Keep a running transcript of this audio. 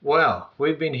Well,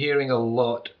 we've been hearing a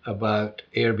lot about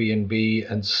Airbnb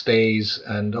and stays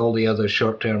and all the other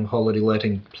short-term holiday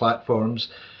letting platforms.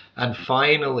 And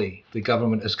finally, the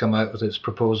government has come out with its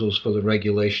proposals for the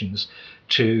regulations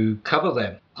to cover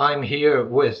them. I'm here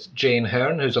with Jane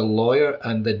Hearn, who's a lawyer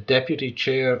and the deputy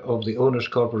chair of the Owners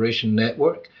Corporation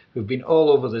Network, who've been all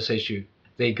over this issue.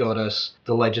 They got us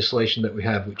the legislation that we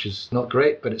have, which is not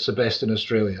great, but it's the best in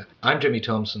Australia. I'm Jimmy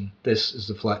Thompson. This is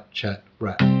the Flat Chat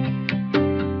Wrap.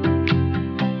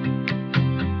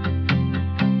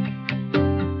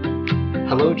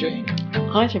 Hello, Jane.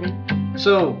 Hi, Jimmy.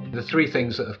 So the three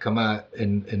things that have come out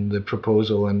in the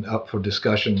proposal and up for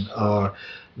discussion are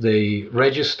the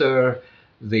register,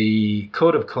 the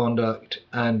code of conduct,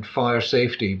 and fire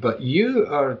safety. But you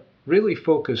are really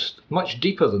focused much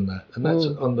deeper than that, and that's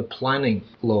on the planning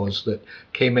laws that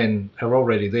came in, are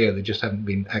already there, they just haven't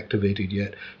been activated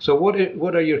yet. So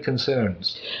what are your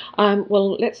concerns?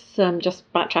 Well, let's just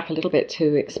backtrack a little bit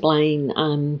to explain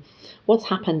what's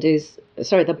happened is,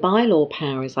 the bylaw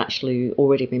power has actually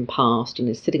already been passed and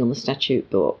is sitting on the statute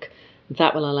book.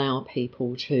 That will allow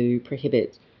people to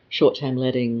prohibit short-term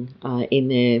letting in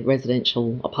their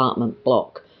residential apartment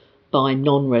block by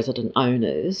non-resident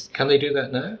owners. Can they do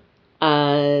that now?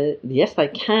 Yes, they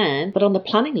can, but on the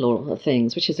planning law of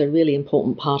things, which is a really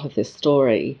important part of this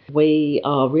story, we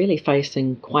are really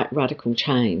facing quite radical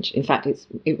change. In fact,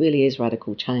 it really is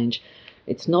radical change.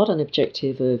 It's not an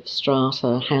objective of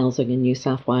strata housing in New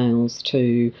South Wales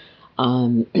to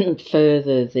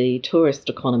further the tourist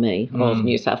economy of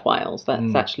New South Wales.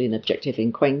 That's actually an objective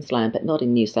in Queensland, but not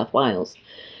in New South Wales.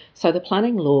 So the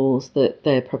planning laws that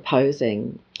they're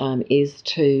proposing is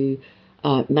to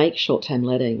make short-term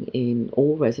letting in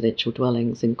all residential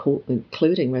dwellings,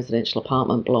 including residential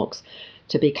apartment blocks,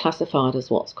 to be classified as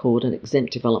what's called an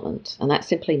exempt development. And that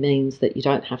simply means that you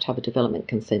don't have to have a development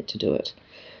consent to do it.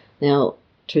 Now,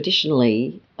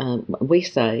 traditionally, we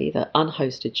say that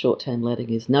unhosted short-term letting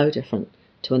is no different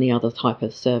to any other type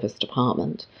of serviced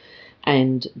apartment,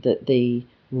 and that the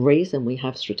reason we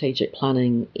have strategic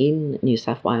planning in New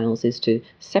South Wales is to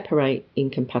separate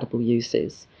incompatible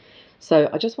uses. So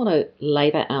I just want to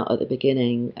lay that out at the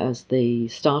beginning as the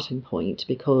starting point,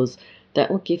 because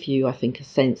that will give you, I think, a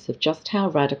sense of just how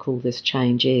radical this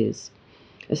change is.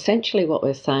 Essentially what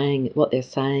they're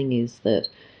saying is that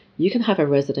you can have a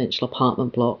residential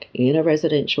apartment block in a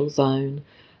residential zone.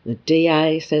 The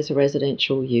DA says a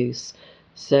residential use.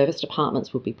 Serviced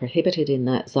apartments will be prohibited in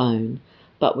that zone,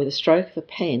 but with a stroke of a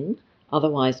pen,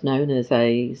 otherwise known as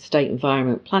a state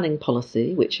environment planning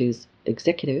policy, which is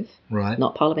executive, right,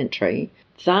 not parliamentary,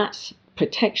 that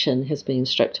protection has been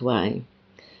stripped away.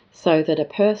 So that a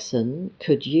person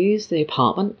could use the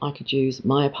apartment, I could use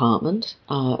my apartment,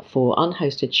 for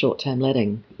unhosted short-term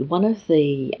letting. One of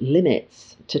the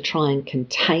limits to try and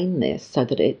contain this so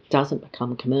that it doesn't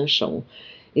become commercial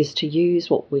is to use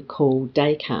what we call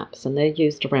day caps, and they're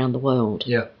used around the world.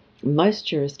 Yeah. Most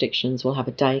jurisdictions will have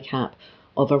a day cap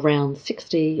of around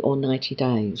 60 or 90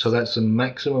 days. So that's the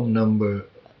maximum number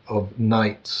of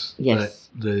nights that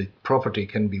the property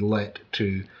can be let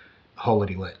to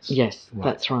holiday lets. Yes, right.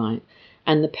 That's right.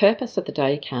 And the purpose of the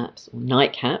day caps, or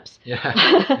night caps,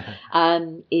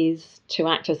 is to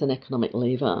act as an economic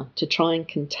lever to try and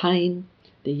contain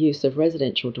the use of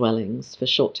residential dwellings for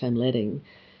short-term letting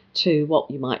to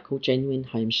what you might call genuine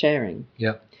home sharing.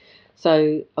 Yeah.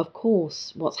 So, of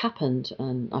course, what's happened,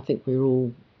 and I think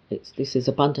this is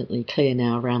abundantly clear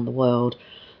now around the world,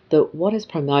 that what is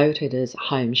promoted as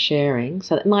home sharing,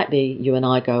 so it might be you and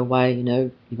I go away,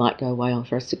 you might go away on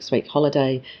for a 6-week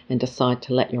holiday and decide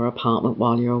to let your apartment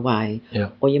while you're away. Yeah.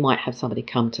 Or you might have somebody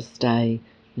come to stay,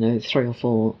 3 or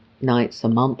 4 nights a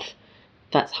month.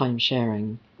 That's home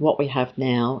sharing. What we have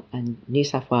now, and New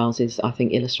South Wales is, I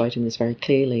think, illustrating this very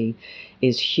clearly,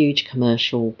 is huge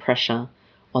commercial pressure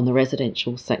on the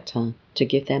residential sector to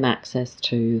give them access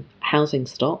to housing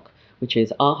stock, which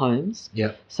is our homes,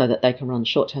 so that they can run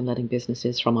short-term letting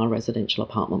businesses from our residential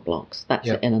apartment blocks. That's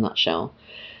it in a nutshell.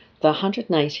 The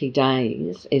 180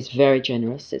 days is very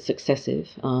generous. It's excessive.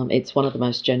 It's one of the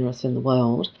most generous in the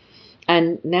world.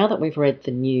 And now that we've read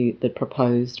the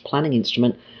proposed planning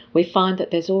instrument, we find that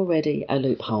there's already a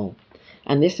loophole.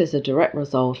 And this is a direct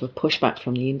result of pushback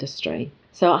from the industry.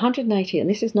 So 180, and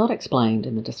this is not explained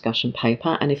in the discussion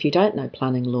paper, and if you don't know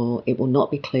planning law, it will not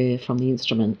be clear from the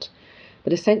instrument.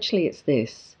 But essentially it's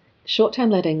this: short-term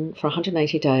letting for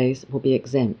 180 days will be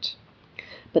exempt.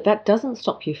 But that doesn't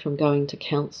stop you from going to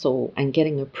council and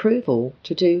getting approval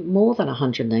to do more than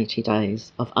 180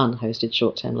 days of unhosted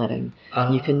short-term letting.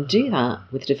 You can do that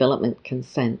with development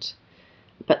consent.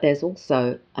 But there's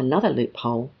also another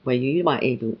loophole where you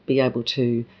might be able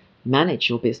to manage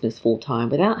your business full time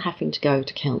without having to go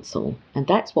to council. And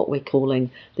that's what we're calling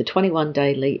the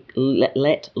 21-day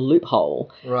let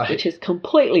loophole, Right. which is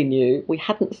completely new. We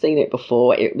hadn't seen it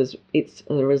before. It's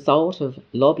a result of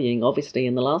lobbying, obviously,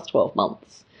 in the last 12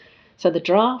 months. So the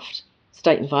draft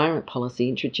State Environment Policy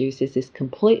introduces this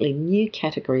completely new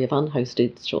category of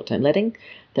unhosted short-term letting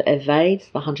that evades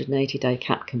the 180-day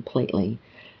cap completely.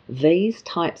 These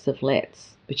types of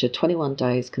lets, which are 21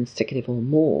 days consecutive or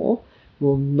more,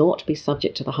 will not be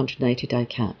subject to the 180-day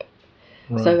cap.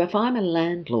 Right. So if I'm a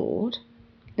landlord,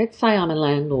 let's say I'm a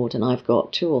landlord and I've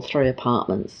got 2 or 3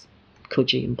 apartments,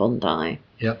 Coogee and Bondi,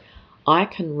 Yep. I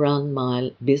can run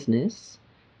my business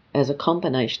as a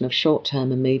combination of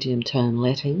short-term and medium-term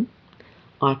letting.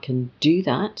 I can do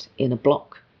that in a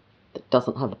block that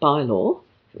doesn't have a bylaw.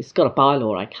 If it's got a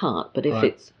bylaw, I can't. But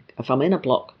if I'm in a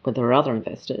block where there are other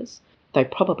investors, they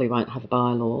probably won't have a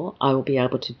bylaw. I will be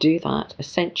able to do that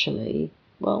essentially.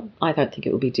 Well, I don't think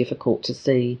it will be difficult to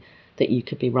see that you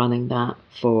could be running that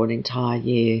for an entire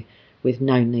year with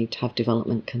no need to have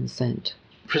development consent.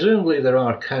 Presumably there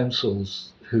are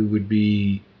councils who would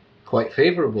be quite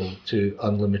favourable to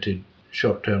unlimited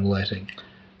short-term letting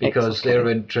because Exactly. they're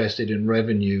interested in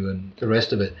revenue and the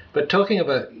rest of it. But talking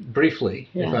about, briefly,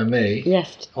 if I may,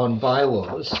 Yes. on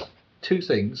bylaws, 2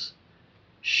 things.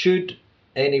 Should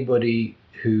anybody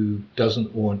who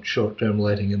doesn't want short-term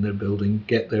letting in their building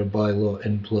get their bylaw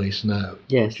in place now?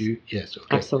 Yes. Yes,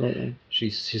 okay. Absolutely. She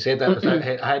said that without,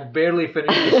 I had barely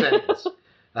finished the sentence.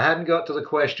 I hadn't got to the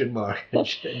question mark, and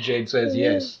Jane says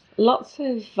yes. Lots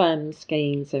of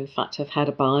schemes, in fact, have had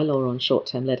a bylaw on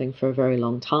short-term letting for a very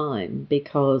long time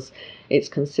because it's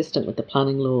consistent with the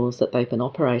planning laws that they've been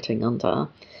operating under,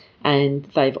 and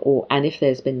if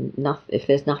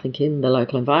there's nothing in the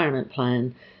local environment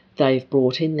plan, they've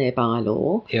brought in their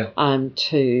bylaw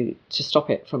to stop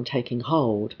it from taking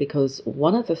hold. Because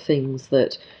one of the things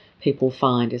that people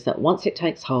find is that once it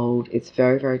takes hold, it's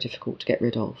very, very difficult to get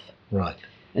rid of. Right.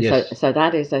 And yes. so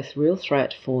that is a real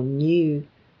threat for new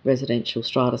residential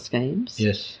strata schemes.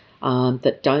 Yes.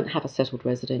 That don't have a settled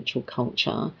residential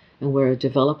culture, and where a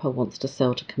developer wants to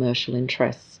sell to commercial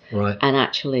interests. Right. And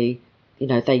actually,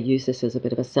 they use this as a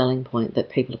bit of a selling point that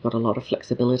people have got a lot of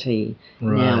flexibility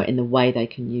now in the way they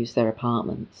can use their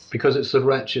apartments. Because it's the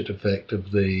ratchet effect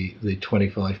of the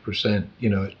 25%.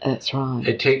 That's right.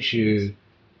 It takes you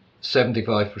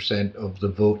 75% of the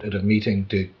vote at a meeting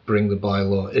to bring the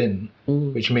bylaw in,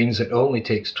 which means it only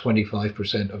takes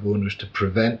 25% of owners to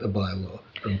prevent the bylaw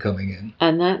from coming in.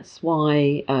 And that's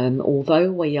why,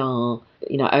 although we are,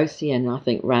 OCN, I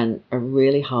think, ran a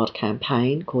really hard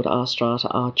campaign called Our Strata,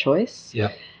 Our Choice.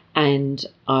 Yeah. And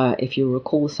if you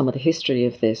recall some of the history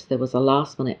of this, there was a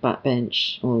last-minute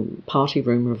backbench or party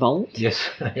room revolt. Yes,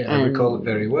 I recall it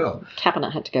very well. Cabinet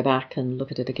had to go back and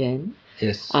look at it again.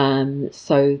 Yes.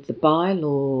 So the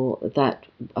bylaw that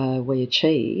we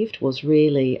achieved was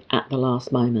really at the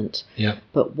last moment. Yeah.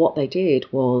 But what they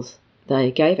did was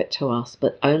they gave it to us,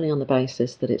 but only on the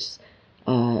basis that it's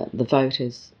the vote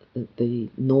is the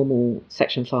normal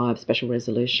Section 5 special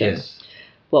resolution. Yes.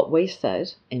 What we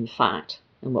said, in fact,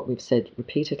 and what we've said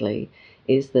repeatedly,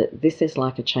 is that this is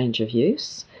like a change of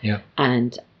use. Yeah.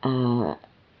 And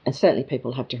certainly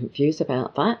people have different views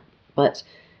about that, but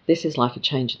this is a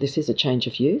change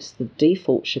of use. The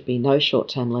default should be no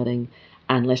short-term letting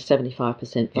unless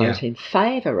 75% vote in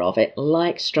favour of it,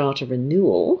 like strata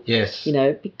renewal. Yes.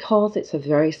 Because it's a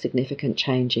very significant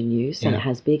change in use and it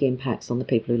has big impacts on the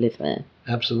people who live there.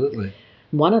 Absolutely.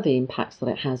 One of the impacts that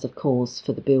it has, of course,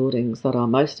 for the buildings that are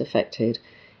most affected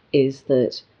is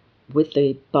that with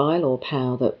the bylaw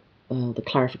power the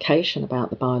clarification about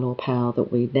the bylaw power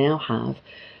that we now have,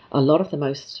 a lot of the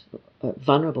most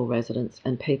vulnerable residents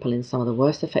and people in some of the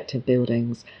worst affected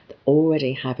buildings that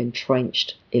already have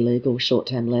entrenched illegal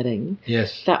short-term letting,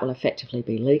 that will effectively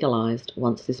be legalised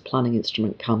once this planning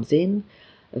instrument comes in.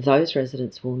 Those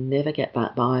residents will never get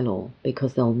that bylaw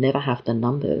because they'll never have the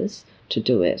numbers to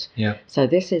do it. Yeah. So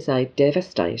this is a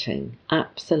devastating,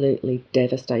 absolutely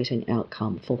devastating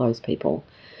outcome for those people.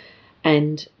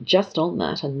 And just on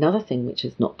that, another thing which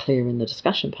is not clear in the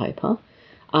discussion paper,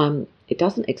 it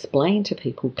doesn't explain to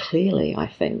people clearly, I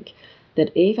think,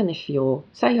 that even if you're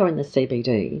in the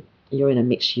CBD, you're in a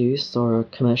mixed use or a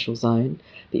commercial zone,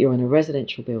 but you're in a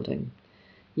residential building,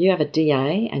 you have a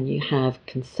DA and you have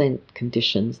consent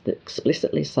conditions that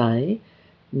explicitly say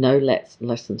no less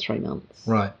than 3 months.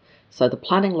 Right. So the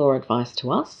planning law advice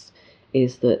to us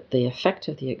is that the effect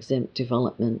of the exempt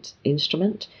development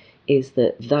instrument is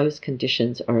that those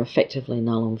conditions are effectively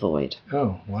null and void.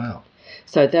 Oh, wow.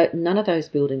 So that none of those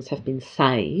buildings have been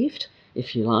saved,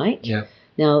 if you like. Yeah.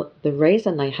 Now, the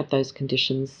reason they have those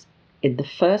conditions in the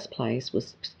first place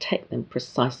was to protect them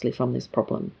precisely from this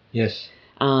problem. Yes.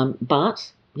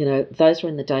 But, those were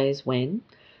in the days when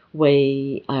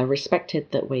we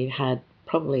respected that we had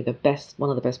probably one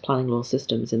of the best planning law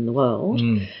systems in the world,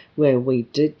 where we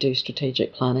did do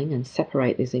strategic planning and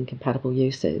separate these incompatible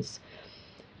uses.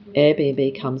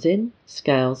 Airbnb comes in,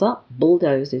 scales up,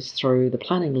 bulldozes through the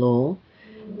planning law,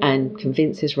 and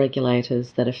convinces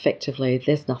regulators that effectively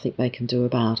there's nothing they can do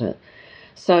about it.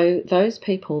 So those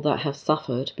people that have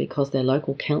suffered because their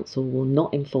local council will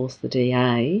not enforce the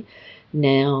DA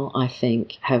now, I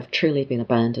think, have truly been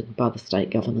abandoned by the state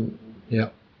government. Yeah.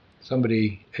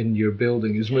 Somebody in your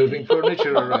building is moving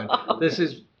furniture around.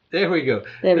 There we go.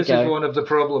 This is one of the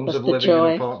problems of living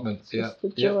in apartments. Yeah.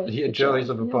 Joys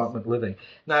of apartment living.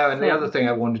 Now, and the other thing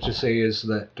I wanted to say is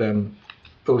that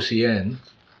OCN,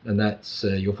 and that's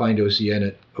you'll find OCN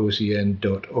at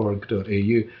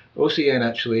ocn.org.au. OCN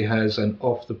actually has an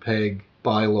off-the-peg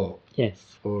bylaw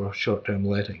for short-term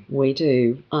letting. We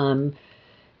do.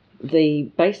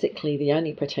 Basically the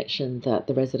only protection that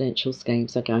the residential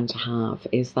schemes are going to have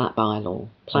is that bylaw.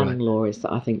 Planning law is,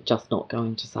 I think, just not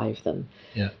going to save them.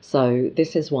 Yeah. So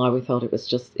this is why we thought it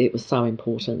was so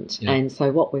important. Yeah. And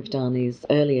so what we've done is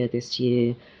earlier this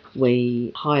year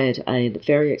we hired a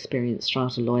very experienced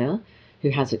strata lawyer who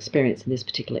has experience in this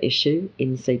particular issue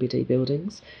in CBD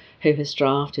buildings, who has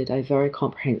drafted a very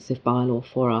comprehensive bylaw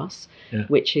for us,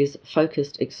 which is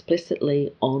focused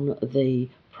explicitly on the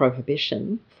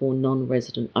prohibition for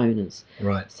non-resident owners.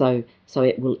 Right. So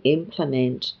it will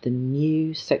implement the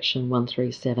new Section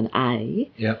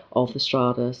 137A of the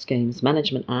Strata Schemes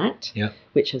Management Act,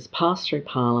 which has passed through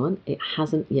Parliament. It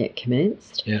hasn't yet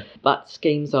commenced, but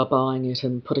schemes are buying it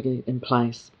and putting it in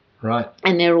place. Right.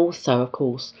 And they're also, of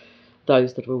course,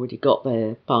 those that have already got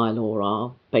their bylaw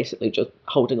are basically just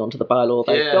holding on to the bylaw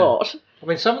they've got. I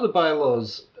mean, some of the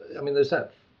bylaws, there's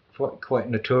that quite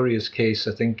notorious case,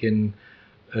 I think, in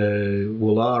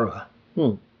Woollahra,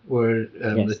 where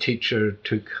the teacher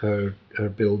took her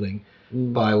building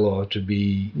bylaw to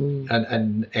be,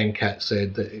 and NCAT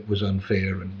said that it was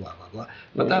unfair and blah, blah, blah.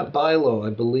 But that bylaw,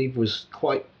 I believe, was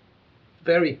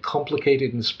very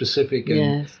complicated and specific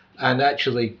and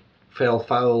actually fell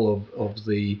foul of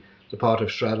the part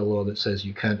of strata law that says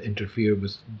you can't interfere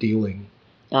with dealing.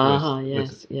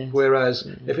 Whereas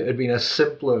if it had been a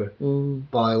simpler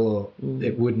bylaw,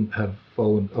 it wouldn't have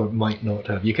fallen, or might not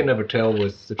have. You can never tell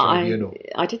with the tribunal.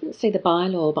 I didn't see the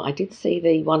bylaw, but I did see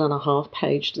the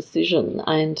 1.5-page decision,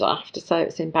 and I have to say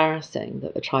it's embarrassing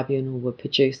that the tribunal would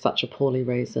produce such a poorly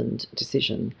reasoned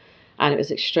decision. And it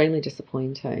was extremely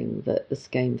disappointing that the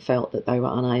scheme felt that they were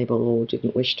unable or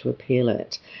didn't wish to appeal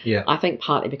it. Yeah. I think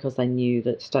partly because they knew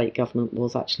that state government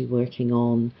was actually working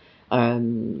on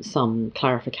some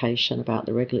clarification about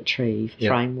the regulatory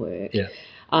framework. Yeah.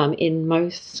 In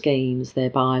most schemes,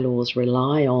 their bylaws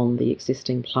rely on the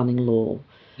existing planning law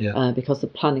because the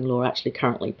planning law actually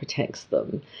currently protects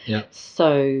them. Yeah.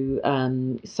 So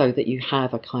that you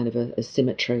have a kind of a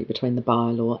symmetry between the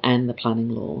bylaw and the planning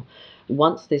law.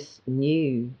 Once this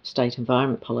new state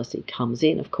environment policy comes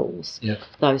in, of course,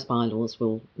 those bylaws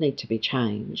will need to be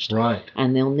changed. Right.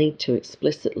 And they'll need to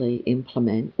explicitly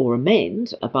implement or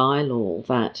amend a bylaw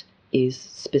that is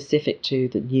specific to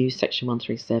the new Section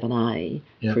 137A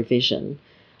provision,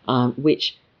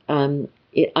 which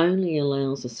it only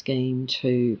allows a scheme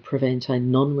to prevent a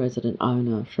non-resident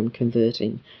owner from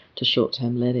converting to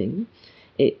short-term letting.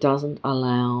 It doesn't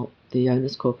allow the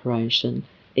owners' corporation,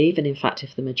 even in fact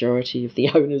if the majority of the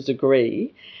owners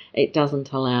agree, it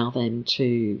doesn't allow them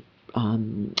to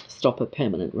stop a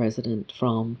permanent resident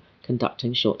from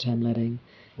conducting short-term letting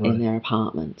in their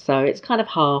apartment. So it's kind of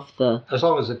half the... As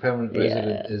long as the permanent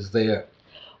resident is there.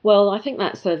 Well, I think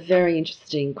that's a very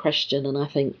interesting question, and I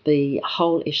think the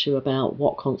whole issue about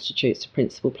what constitutes a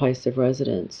principal place of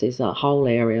residence is a whole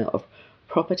area of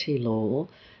property law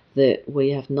that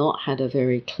we have not had a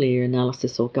very clear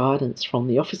analysis or guidance from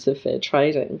the Office of Fair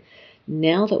Trading.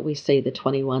 Now that we see the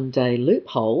 21-day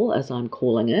loophole, as I'm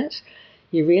calling it,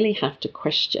 you really have to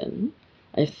question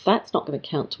if that's not going to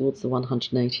count towards the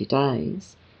 180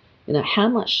 days. How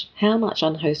much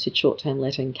unhosted short-term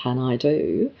letting can I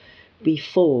do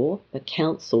before the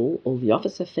council or the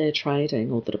Office of Fair Trading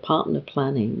or the Department of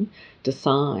Planning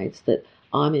decides that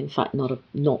I'm in fact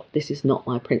this is not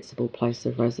my principal place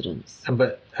of residence.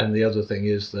 And the other thing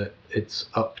is that it's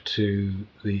up to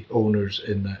the owners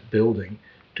in that building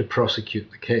to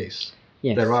prosecute the case.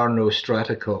 Yes. There are no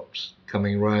strata cops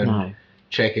coming round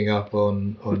checking up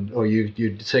on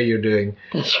you say you're doing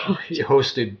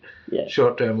hosted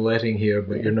short-term letting here,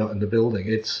 but you're not in the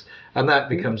building. And that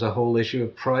becomes a whole issue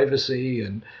of privacy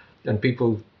and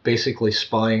people basically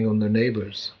spying on their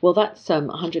neighbours. Well, that's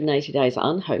 180 days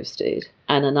unhosted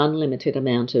and an unlimited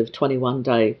amount of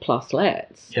 21-day plus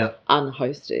lets Yeah.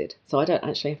 unhosted. So I don't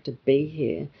actually have to be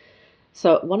here.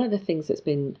 So one of the things that's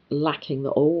been lacking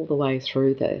all the way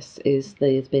through this is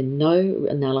there's been no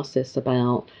analysis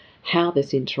about how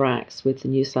this interacts with the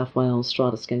New South Wales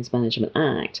Strata Schemes Management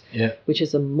Act, Yeah. which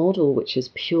is a model which is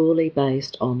purely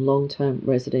based on long-term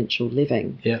residential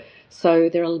living. Yeah. So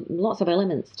there are lots of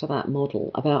elements to that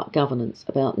model about governance,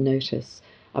 about notice,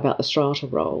 about the strata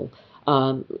role,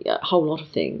 a whole lot of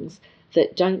things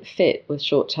that don't fit with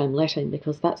short-term letting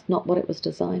because that's not what it was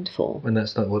designed for. And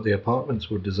that's not what the apartments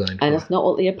were designed for. And it's not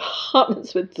what the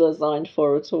apartments were designed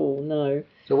for at all, no.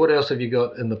 So what else have you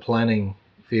got in the planning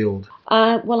field?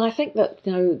 Well, I think that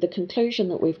the conclusion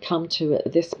that we've come to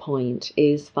at this point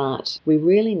is that we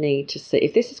really need to see,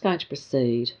 if this is going to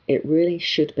proceed, it really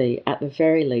should be, at the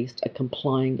very least, a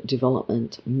complying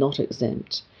development, not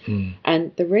exempt.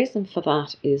 And the reason for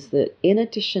that is that in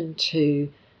addition to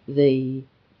the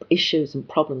issues and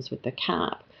problems with the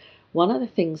cap, one of the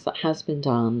things that has been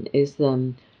done is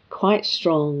quite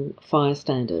strong fire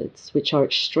standards, which are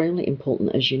extremely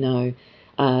important, as you know.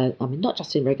 Not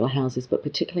just in regular houses, but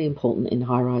particularly important in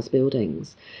high-rise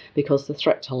buildings, because the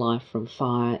threat to life from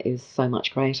fire is so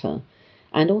much greater.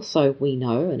 And also we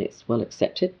know, and it's well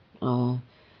accepted,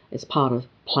 it's part of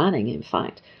planning, in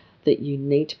fact, that you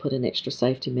need to put in extra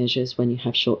safety measures when you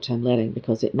have short-term letting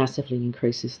because it massively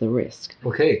increases the risk.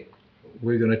 Okay,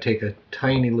 we're going to take a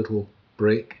tiny little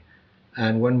break.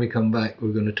 And when we come back,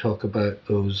 we're going to talk about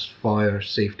those fire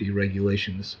safety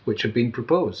regulations which have been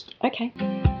proposed. Okay.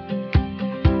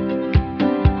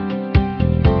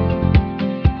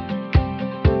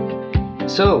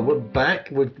 So we're back.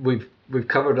 We've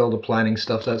covered all the planning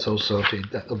stuff. That's all sorted.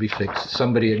 That'll be fixed.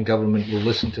 Somebody in government will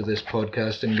listen to this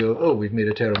podcast and go, "Oh, we've made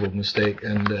a terrible mistake,"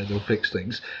 and they'll fix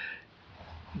things.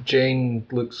 Jane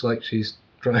looks like she's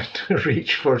trying to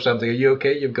reach for something. Are you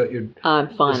okay? You've got your... I'm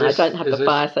fine. I don't have the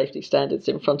fire safety standards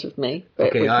in front of me.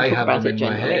 But okay, I have them in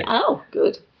my head. Oh,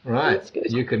 good. Right. That's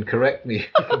good. You can correct me.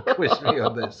 You can quiz me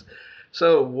on this.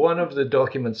 So one of the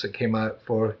documents that came out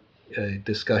for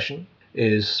discussion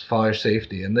is fire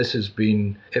safety, and this has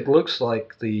been, it looks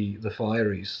like the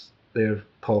fireys, their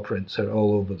paw prints are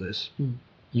all over this.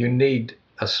 You need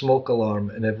a smoke alarm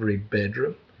in every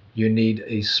bedroom. You need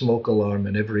a smoke alarm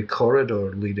in every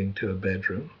corridor leading to a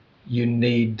bedroom. You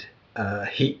need a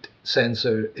heat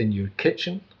sensor in your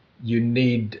kitchen. You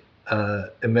need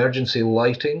emergency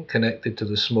lighting connected to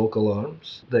the smoke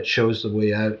alarms that shows the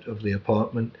way out of the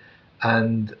apartment,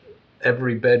 and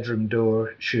every bedroom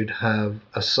door should have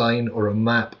a sign or a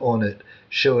map on it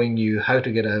showing you how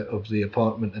to get out of the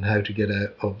apartment and how to get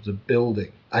out of the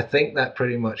building. I think that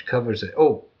pretty much covers it.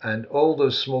 Oh, and all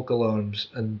those smoke alarms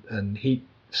and heat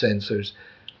sensors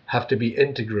have to be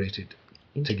integrated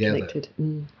together.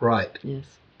 Right.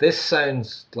 Yes. This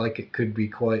sounds like it could be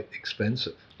quite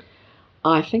expensive.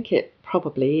 I think it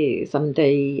probably is. I mean,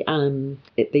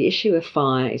 the issue of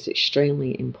fire is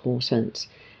extremely important.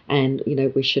 And,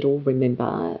 we should all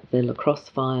remember the La Crosse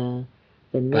fire,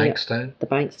 the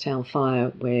Bankstown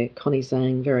fire, where Connie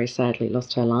Zhang very sadly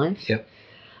lost her life. Yep.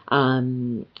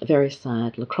 Very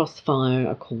sad. La Crosse fire,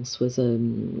 of course, was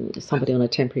somebody on a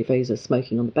temporary visa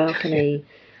smoking on the balcony.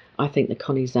 I think the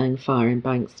Connie Zhang fire in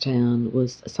Bankstown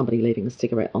was somebody leaving a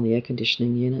cigarette on the air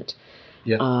conditioning unit,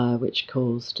 which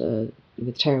caused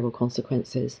with terrible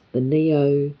consequences. The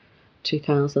Neo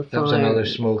 2000 fire. That was another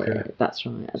smoker. That's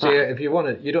right. So if you want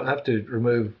it, you don't have to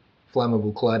remove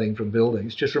flammable cladding from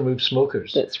buildings. Just remove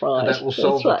smokers. That's right. And that will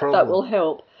solve the problem. That will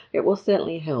help. It will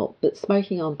certainly help. But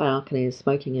smoking on balconies,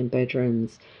 smoking in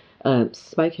bedrooms,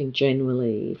 smoking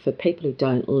generally, for people who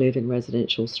don't live in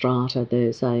residential strata,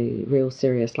 there's a real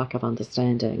serious lack of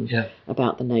understanding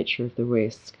about the nature of the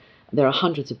risk. There are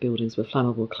hundreds of buildings with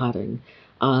flammable cladding.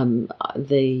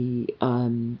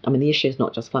 The issue is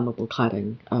not just flammable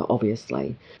cladding,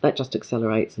 obviously. That just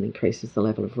accelerates and increases the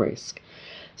level of risk.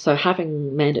 So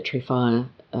having mandatory fire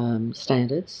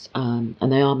standards, and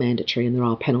they are mandatory and there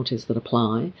are penalties that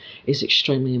apply, is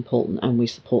extremely important, and we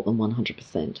support them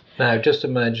 100%. Now, just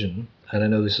imagine, and I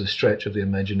know this is a stretch of the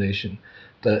imagination,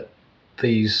 that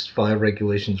these fire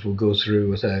regulations will go through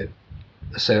without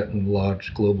a certain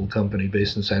large global company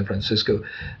based in San Francisco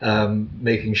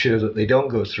making sure that they don't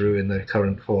go through in their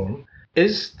current form.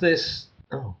 Is this...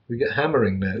 Oh, we get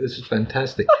hammering now. This is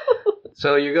fantastic.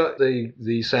 So you got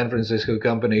the San Francisco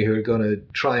company who are going to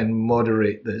try and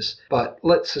moderate this. But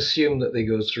let's assume that they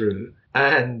go through.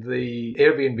 and the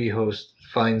Airbnb host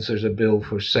finds there's a bill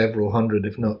for several hundred,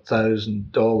 if not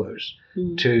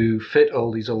 $1,000, to fit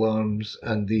all these alarms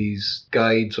and these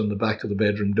guides on the back of the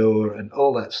bedroom door and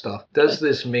all that stuff. Does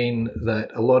this mean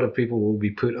that a lot of people will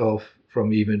be put off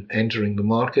from even entering the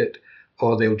market,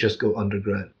 or they'll just go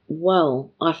underground?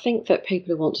 Well, I think that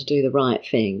people who want to do the right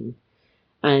thing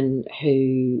and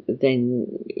who then,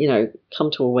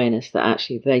 come to awareness that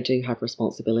actually they do have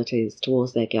responsibilities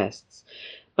towards their guests,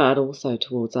 but also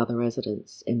towards other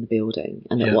residents in the building,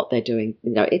 and that what they're doing,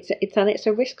 it's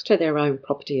a risk to their own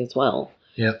property as well.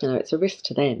 Yeah. It's a risk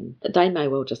to them. They may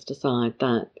well just decide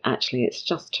that actually it's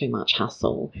just too much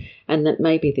hassle, and that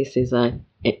maybe this is a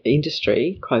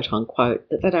industry, quote unquote,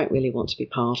 that they don't really want to be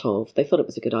part of. They thought it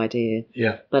was a good idea,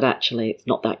 but actually it's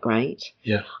not that great.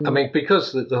 Yeah. I mean,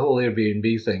 because the whole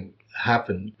Airbnb thing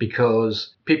happened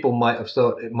because people might have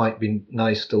thought it might be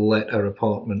nice to let our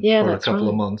apartment for a couple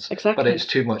of months, but it's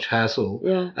too much hassle.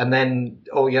 And then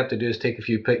all you have to do is take a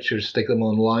few pictures, stick them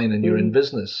online, and you're in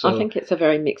business. So I think it's a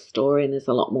very mixed story, and there's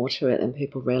a lot more to it than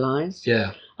people realise.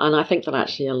 Yeah. And I think that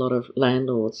actually a lot of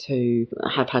landlords who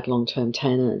have had long-term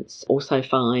tenants also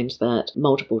find that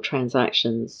multiple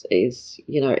transactions is,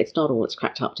 it's not all it's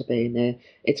cracked up to be, and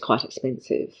it's quite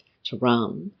expensive to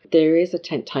run. There is a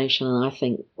temptation, and I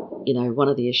think, one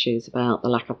of the issues about the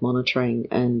lack of monitoring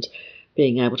and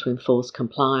being able to enforce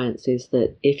compliance is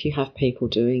that if you have people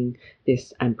doing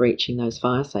this and breaching those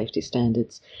fire safety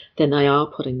standards, then they are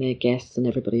putting their guests and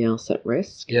everybody else at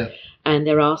risk. Yeah. And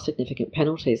there are significant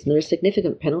penalties, and there are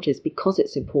significant penalties because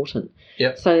it's important.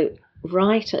 Yeah. So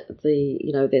right at the,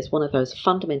 there's one of those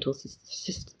fundamental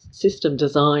system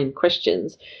design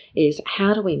questions is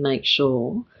how do we make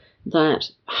sure that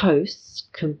hosts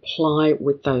comply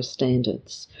with those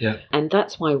standards? Yeah. And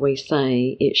that's why we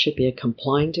say it should be a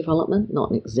complying development,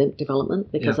 not an exempt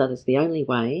development, because that is the only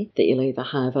way that you'll either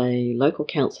have a local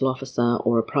council officer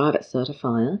or a private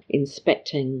certifier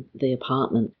inspecting the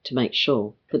apartment to make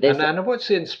sure. But and what's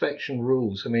the inspection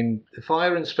rules? I mean, the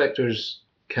fire inspectors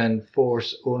can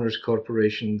force owners'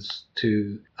 corporations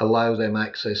to allow them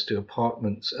access to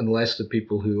apartments unless the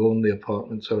people who own the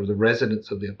apartments or the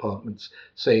residents of the apartments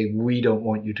say, we don't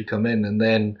want you to come in, and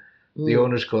then the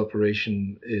owners'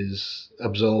 corporation is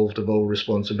absolved of all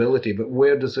responsibility. But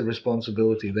where does the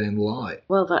responsibility then lie?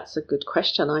 Well, that's a good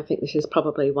question. I think this is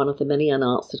probably one of the many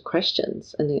unanswered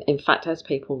questions. And in fact, as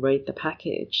people read the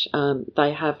package,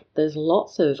 there's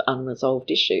lots of unresolved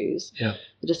issues. Yeah.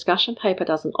 The discussion paper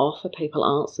doesn't offer people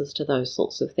answers to those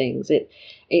sorts of things.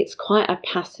 It's quite a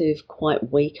passive,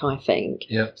 quite weak, I think,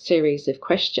 series of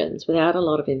questions without a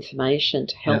lot of information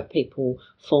to help people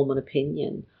form an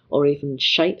opinion or even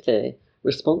shape their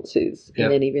responses in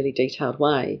any really detailed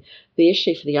way. The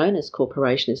issue for the owners'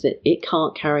 corporation is that it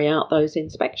can't carry out those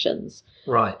inspections.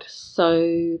 Right.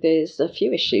 So there's a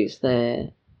few issues there.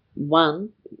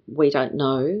 One, we don't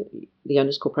know, the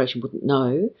owners' corporation wouldn't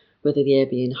know whether the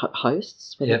Airbnb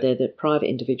hosts, whether they're the private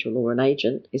individual or an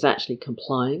agent, is actually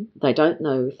complying. They don't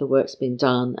know if the work's been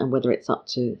done and whether it's up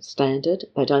to standard.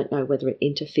 They don't know whether it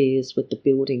interferes with the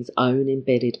building's own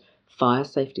embedded fire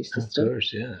safety system. Of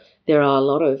course, yeah. There are a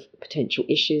lot of potential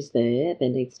issues there. There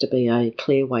needs to be a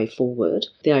clear way forward.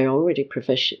 There are already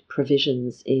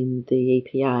provisions in the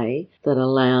EPA that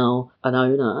allow an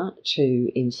owner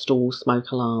to install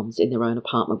smoke alarms in their own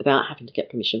apartment without having to get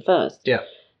permission first. Yeah.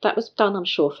 That was done, I'm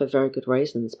sure, for very good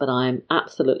reasons, but I am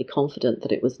absolutely confident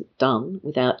that it was done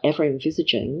without ever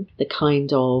envisaging the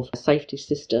kind of safety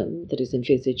system that is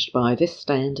envisaged by this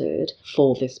standard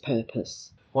for this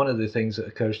purpose. One of the things that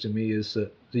occurs to me is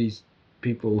that these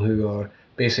people who are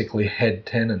basically head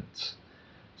tenants,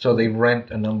 so they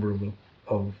rent a number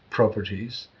of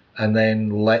properties and then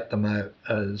let them out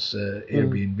as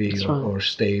Airbnb or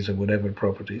stays or whatever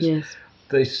properties. Yes.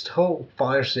 This whole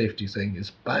fire safety thing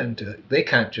is bound to... They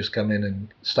can't just come in and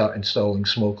start installing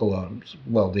smoke alarms.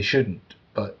 Well, they shouldn't,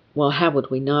 but... Well, how would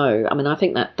we know? I mean, I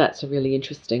think that's a really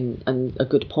interesting and a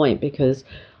good point, because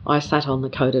I sat on the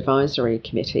Code Advisory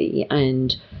Committee,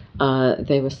 and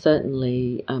there was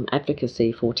certainly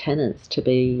advocacy for tenants to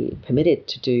be permitted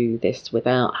to do this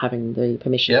without having the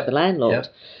permission of the landlord.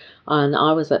 Yep. And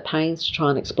I was at pains to try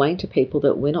and explain to people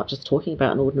that we're not just talking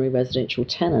about an ordinary residential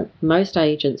tenant. Most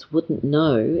agents wouldn't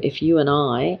know if you and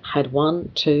I had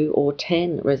 1, 2 or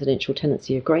 10 residential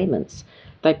tenancy agreements.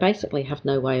 They basically have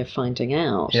no way of finding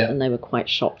out, and they were quite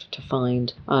shocked to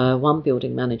find one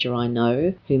building manager I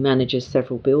know who manages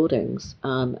several buildings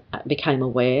became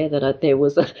aware that there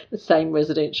was the same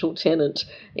residential tenant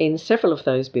in several of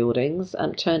those buildings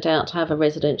and turned out to have a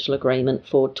residential agreement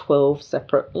for 12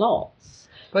 separate lots.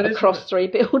 But across 3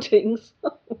 buildings.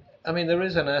 I mean, there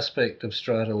is an aspect of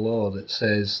strata law that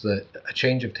says that a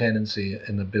change of tenancy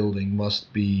in the building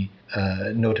must be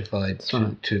notified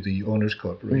to the owners'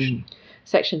 corporation.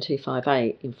 Section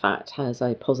 258, in fact, has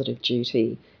a positive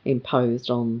duty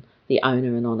imposed on the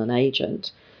owner and on an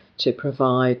agent to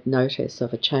provide notice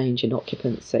of a change in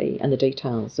occupancy and the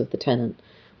details of the tenant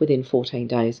within 14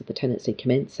 days of the tenancy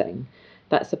commencing.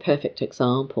 That's a perfect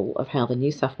example of how the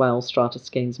New South Wales Strata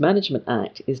Schemes Management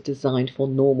Act is designed for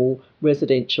normal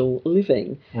residential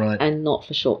living and not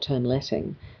for short-term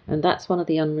letting. And that's one of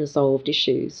the unresolved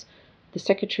issues. The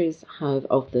secretaries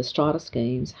of the strata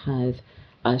schemes have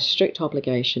a strict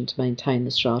obligation to maintain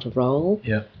the strata roll.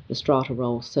 Yeah. The strata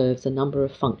roll serves a number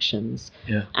of functions.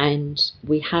 Yeah. And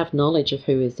we have knowledge of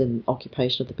who is in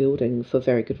occupation of the building for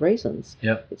very good reasons.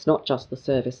 Yeah. It's not just the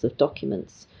service of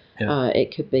documents. Yeah.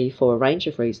 It could be for a range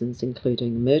of reasons,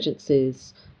 including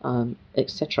emergencies,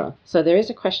 etc. So there is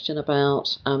a question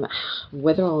about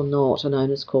whether or not an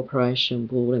owners' corporation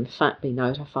will in fact be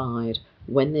notified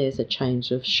when there's a change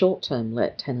of short-term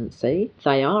let tenancy.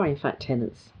 They are in fact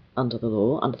tenants under the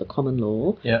law, under the common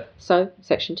law. Yeah. So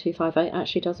Section 258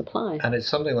 actually does apply. And it's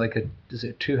something like is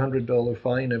it $200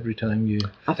 fine every time you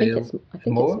fail? I think it's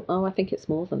more than that. Oh, I think it's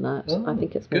more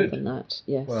than that.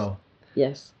 Yes. Well.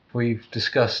 Yes. We've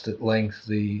discussed at length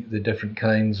the different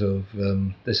kinds of,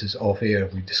 this is off air,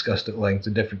 we discussed at length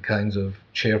the different kinds of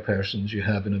chairpersons you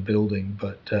have in a building,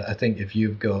 but I think if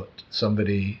you've got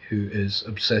somebody who is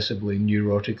obsessively,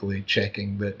 neurotically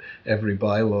checking that every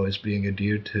bylaw is being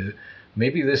adhered to,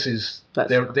 maybe this is,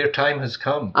 their time has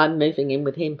come. I'm moving in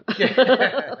with him.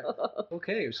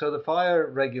 Okay, so the fire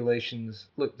regulations,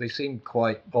 look, they seem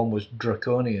quite almost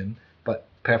draconian, but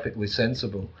perfectly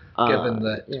sensible, given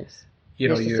that... Yes. You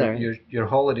know, your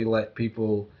holiday let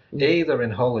people, they're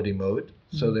in holiday mode,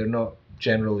 so they're not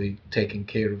generally taking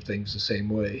care of things the same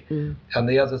way. And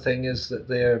the other thing is that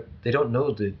they don't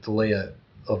know the layout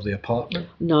of the apartment.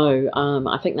 No,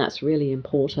 I think that's really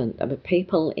important. But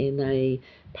people in a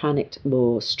panicked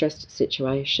or stressed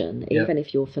situation, even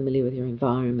if you're familiar with your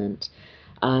environment,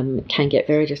 can get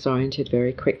very disoriented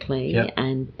very quickly,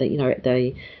 and they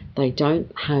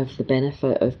don't have the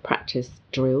benefit of practice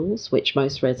drills, which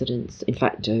most residents in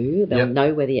fact do. They'll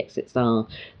know where the exits are.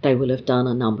 They will have done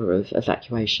a number of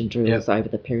evacuation drills over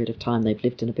the period of time they've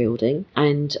lived in a building.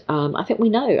 And I think we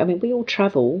know, I mean, we all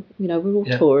travel, we're all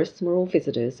tourists and we're all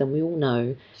visitors, and we all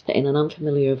know that in an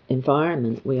unfamiliar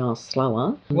environment we are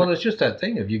slower. Well, it's just that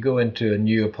thing, if you go into a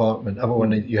new apartment,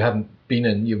 when you haven't been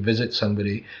in, you visit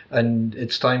somebody and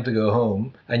it's time to go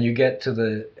home, and you get to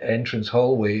the entrance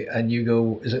hallway and you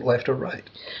go, is it left or right?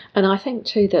 And I think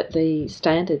too that the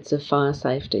standards of fire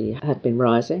safety have been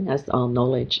rising as our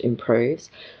knowledge improves.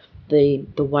 The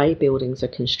way buildings are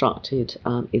constructed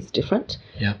is different.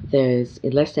 Yeah. There's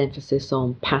less emphasis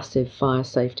on passive fire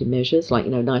safety measures like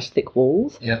nice thick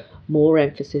walls. Yeah. More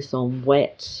emphasis on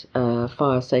wet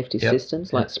fire safety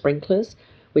systems like sprinklers,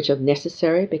 which are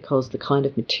necessary because the kind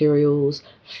of materials,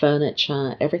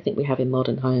 furniture, everything we have in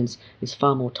modern homes is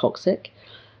far more toxic.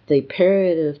 The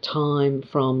period of time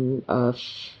from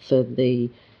for the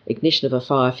ignition of a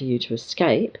fire for you to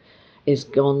escape is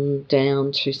gone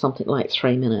down to something like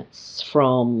 3 minutes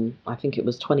from, I think it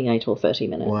was 28 or 30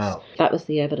 minutes. Wow. That was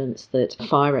the evidence that a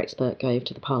fire expert gave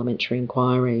to the parliamentary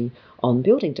inquiry on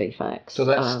building defects. So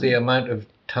that's the amount of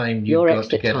time you've got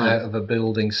to get out of a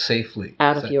building safely.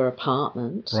 Out of your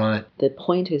apartment. Right. The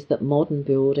point is that modern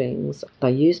buildings,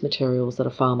 they use materials that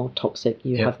are far more toxic.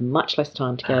 You have much less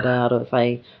time to get out of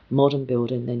a modern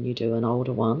building than you do an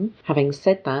older one. Having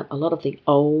said that, a lot of the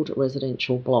old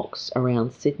residential blocks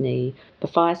around Sydney, the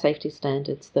fire safety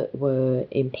standards that were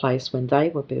in place when they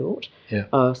were built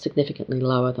are significantly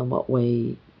lower than what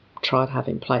we try to have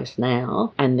in place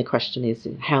now. And the question is,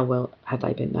 how well have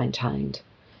they been maintained?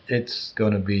 It's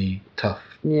going to be tough.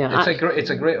 Yeah, it's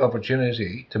a great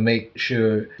opportunity to make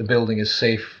sure the building is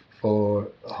safe for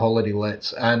holiday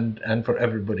lets and for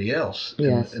everybody else in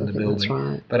the building. That's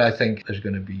right. But I think there's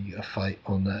going to be a fight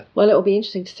on that. Well, it'll be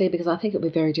interesting to see, because I think it'll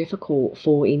be very difficult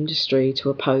for industry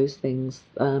to oppose things,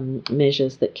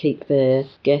 measures that keep their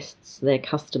guests, their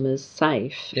customers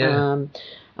safe. Yeah.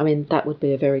 I mean, that would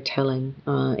be a very telling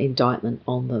indictment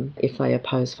on them if they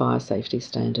oppose fire safety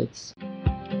standards.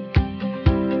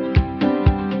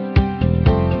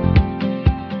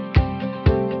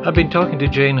 I've been talking to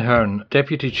Jane Hearn,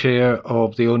 Deputy Chair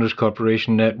of the Owners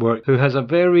Corporation Network, who has a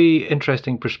very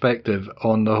interesting perspective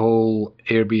on the whole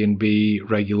Airbnb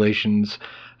regulations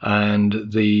and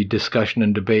the discussion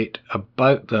and debate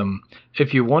about them.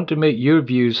 If you want to make your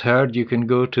views heard, you can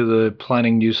go to the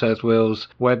Planning New South Wales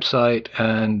website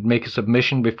and make a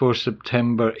submission before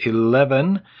September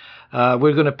 11.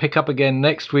 We're going to pick up again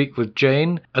next week with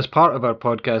Jane. As part of our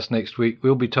podcast next week,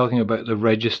 we'll be talking about the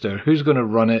register. Who's going to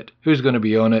run it? Who's going to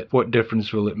be on it? What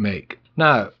difference will it make?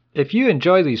 Now, if you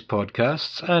enjoy these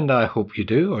podcasts, and I hope you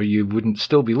do, or you wouldn't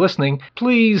still be listening,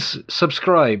 please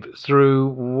subscribe through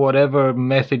whatever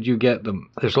method you get them.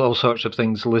 There's all sorts of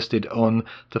things listed on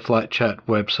the Flat Chat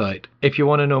website. If you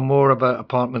want to know more about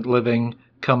apartment living,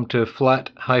 come to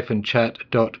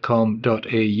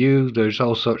flat-chat.com.au. There's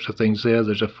all sorts of things there.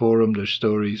 There's a forum, there's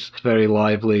stories. It's very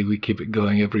lively. We keep it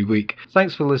going every week.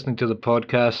 Thanks for listening to the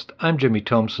podcast. I'm Jimmy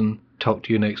Thompson. Talk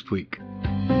to you next week.